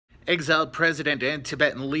Exiled President and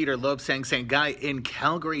Tibetan leader Lobsang Sangay in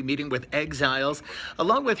Calgary meeting with exiles,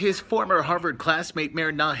 along with his former Harvard classmate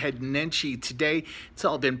Mayor Naheed Nenshi today. It's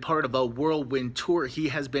all been part of a whirlwind tour he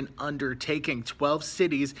has been undertaking, 12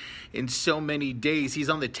 cities in so many days. He's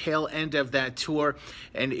on the tail end of that tour,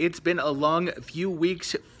 and it's been a long few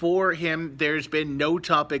weeks for him. There's been no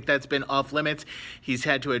topic that's been off limits. He's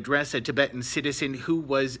had to address a Tibetan citizen who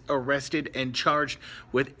was arrested and charged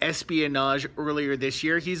with espionage earlier this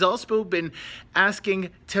year. He's also been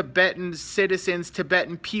asking Tibetan citizens,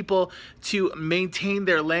 Tibetan people, to maintain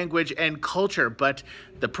their language and culture, but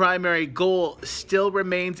the primary goal still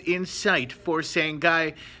remains in sight for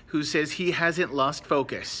Sangay, who says he hasn't lost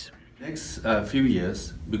focus. Next few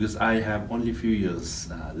years, because I have only few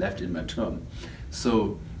years left in my term,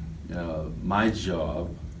 so my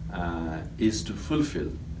job is to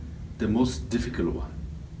fulfill the most difficult one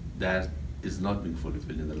that is not being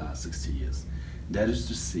fulfilled in the last 60 years. That is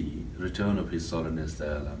to see return of His Holiness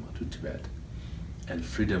Dalai Lama to Tibet and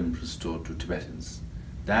freedom restored to Tibetans.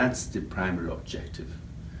 That's the primary objective.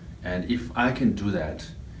 And if I can do that,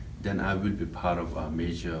 then I will be part of our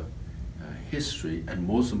major history, and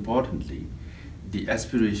most importantly, the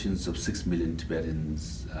aspirations of 6 million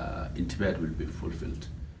Tibetans in Tibet will be fulfilled.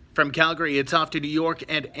 From Calgary, it's off to New York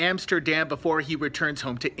and Amsterdam before he returns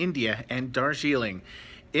home to India and Darjeeling.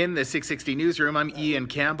 In the 660 newsroom, I'm Ian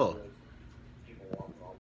Campbell.